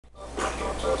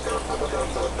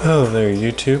Hello there,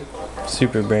 YouTube.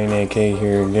 Super Brain AK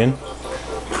here again.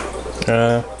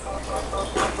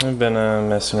 I've been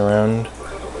messing around,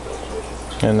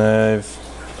 and I've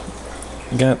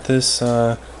got this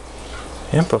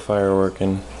amplifier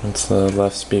working. It's the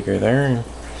left speaker there, and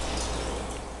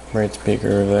right speaker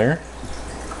over there.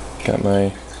 Got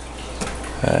my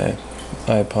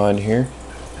iPod here.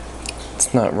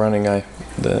 It's not running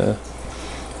the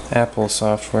Apple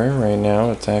software right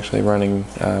now. It's actually running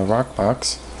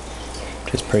Rockbox,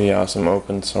 which is pretty awesome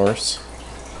open source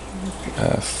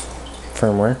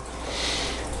firmware.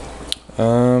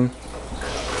 I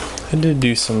did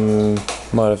do some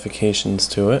modifications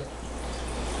to it.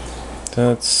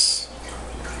 That's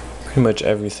pretty much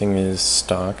everything is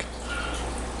stock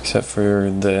except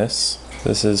for this.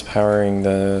 This is powering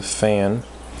the fan,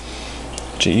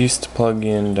 which it used to plug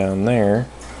in down there,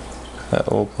 that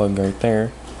little plug right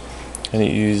there, and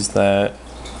it used that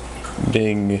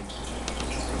big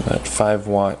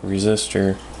 5-watt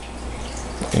resistor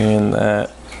and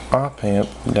that op amp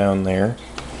down there,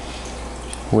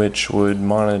 which would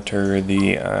monitor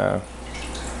the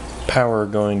power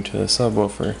going to the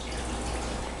subwoofer,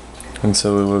 and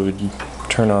so it would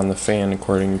turn on the fan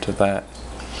according to that.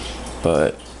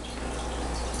 But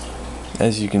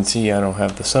as you can see, I don't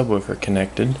have the subwoofer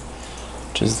connected,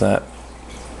 which is that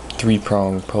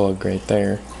 3-prong plug right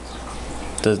there.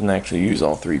 Doesn't actually use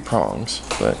all 3 prongs,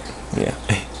 but yeah.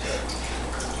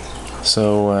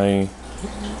 So I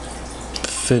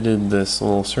fitted this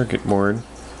little circuit board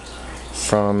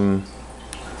from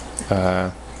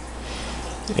a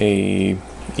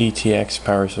ETX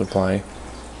power supply.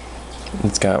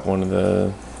 It's got one of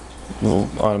the little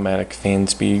automatic fan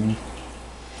speed.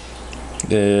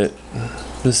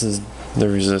 This is the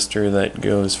resistor that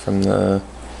goes from the,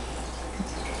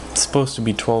 it's supposed to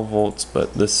be 12 volts,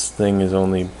 but this thing is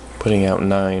only putting out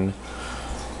 9,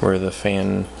 where the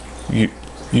fan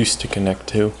used to connect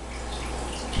to.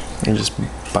 I just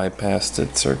bypassed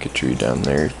its circuitry down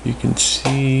there. You can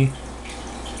see,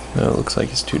 no, it looks like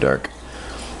it's too dark.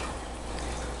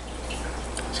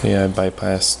 So yeah, I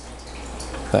bypassed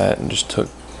that and just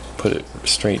put it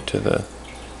straight to the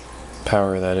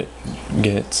power that it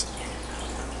gets.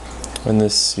 And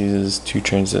this uses 2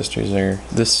 transistors there.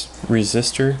 This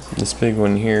resistor, this big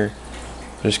one here,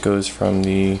 just goes from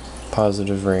the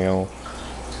positive rail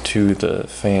to the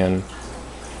fan,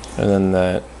 and then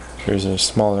there's a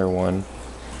smaller one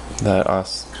that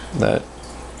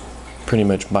pretty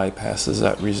much bypasses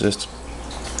that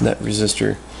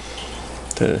resistor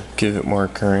to give it more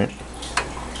current.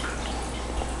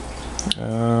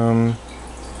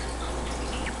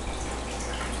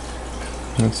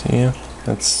 Let's see, yeah,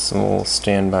 that's a little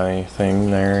standby thing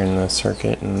there in the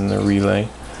circuit and the relay.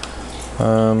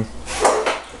 I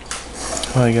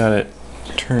got it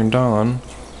turned on,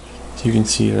 so you can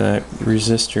see that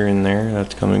resistor in there.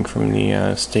 That's coming from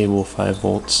the stable 5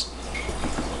 volts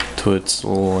to its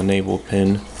little enable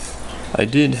pin. I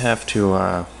did have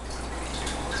to,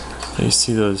 you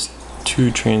see those 2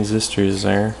 transistors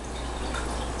there?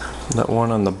 That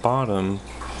one on the bottom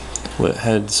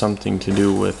had something to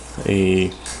do with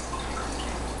a,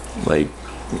 like,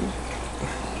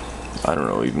 I don't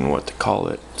know even what to call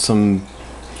it, some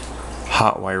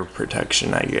hot wire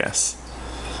protection, I guess,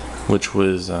 which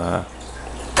was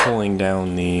pulling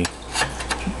down the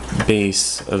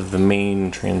base of the main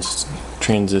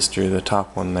transistor, the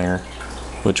top one there,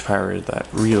 which powered that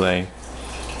relay,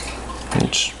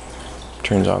 which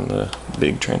turns on the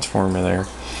big transformer there.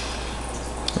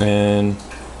 And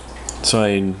so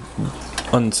I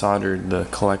unsoldered the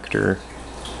collector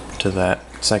to that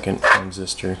second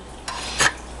transistor,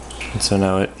 and so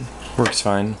now it works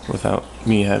fine without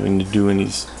me having to do any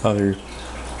other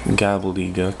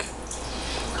gobbledygook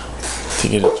to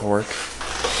get it to work.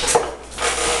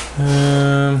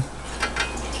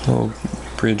 Little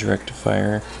bridge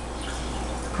rectifier.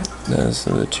 Those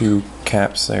are the 2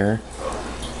 caps there.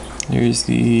 Here's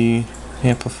the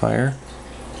amplifier.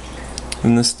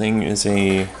 And this thing is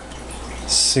a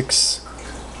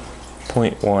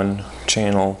 6.1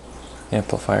 channel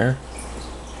amplifier.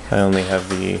 I only have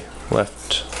the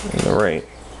left and the right,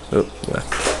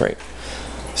 right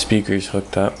speakers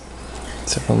hooked up,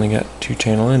 so I've only got 2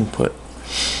 channel input.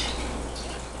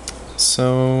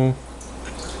 So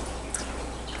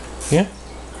yeah,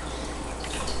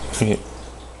 I get a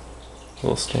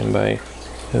little standby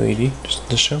LED just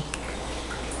to show.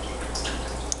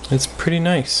 It's pretty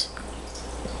nice.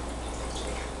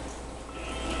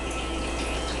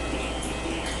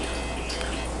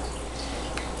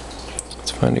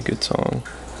 Let's find a good song.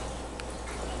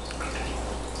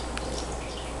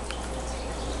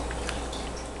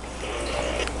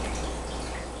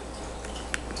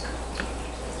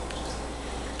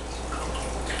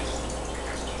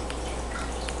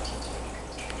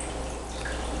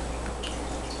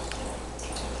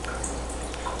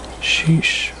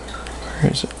 Sheesh.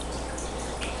 Where is it?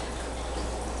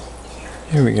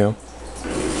 Here we go.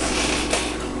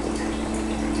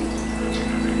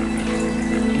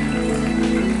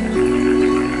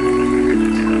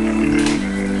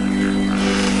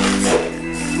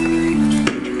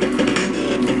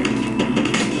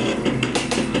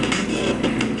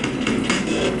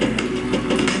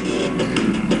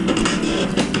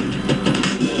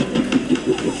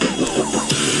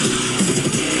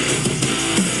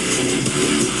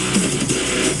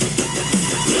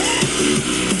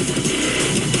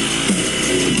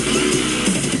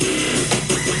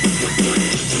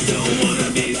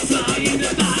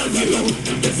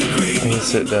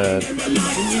 It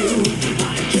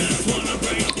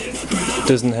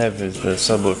doesn't have the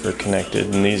subwoofer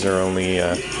connected, and these are only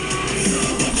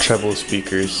treble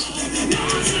speakers,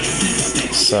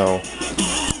 so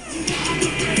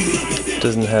it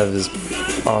doesn't have as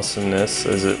awesomeness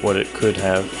as what it could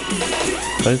have,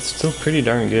 but it's still pretty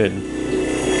darn good.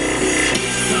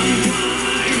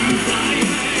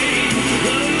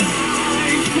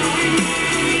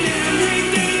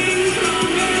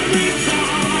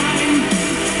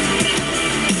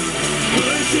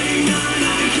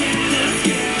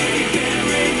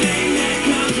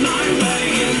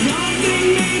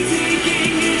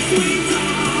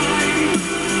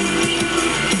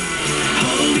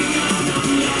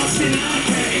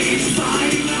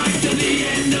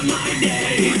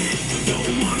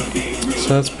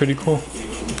 So that's pretty cool.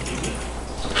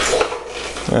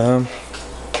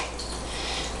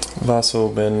 I've also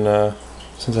been,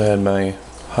 since I had my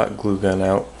hot glue gun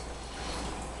out,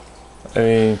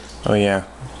 oh yeah,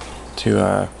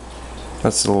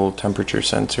 that's the little temperature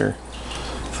sensor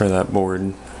for that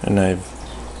board, and I've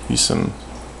used some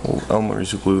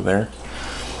Elmer's glue there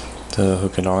to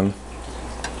hook it on.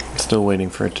 I'm still waiting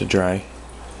for it to dry.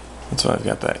 That's why I've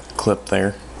got that clip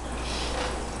there.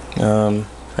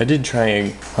 I did try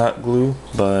hot glue,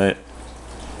 but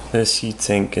this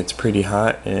heatsink gets pretty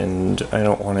hot and I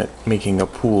don't want it making a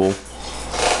pool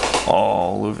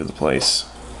all over the place,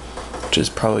 which is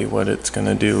probably what it's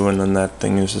gonna do, and then that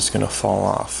thing is just gonna fall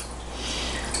off.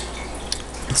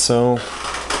 So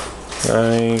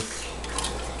I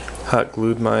hot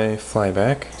glued my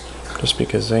flyback just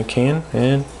because I can,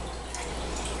 and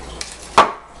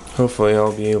hopefully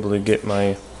I'll be able to get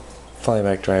my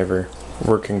flyback driver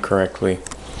working correctly.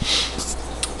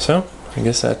 So I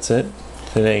guess that's it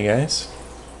today, guys.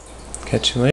 Catch you later.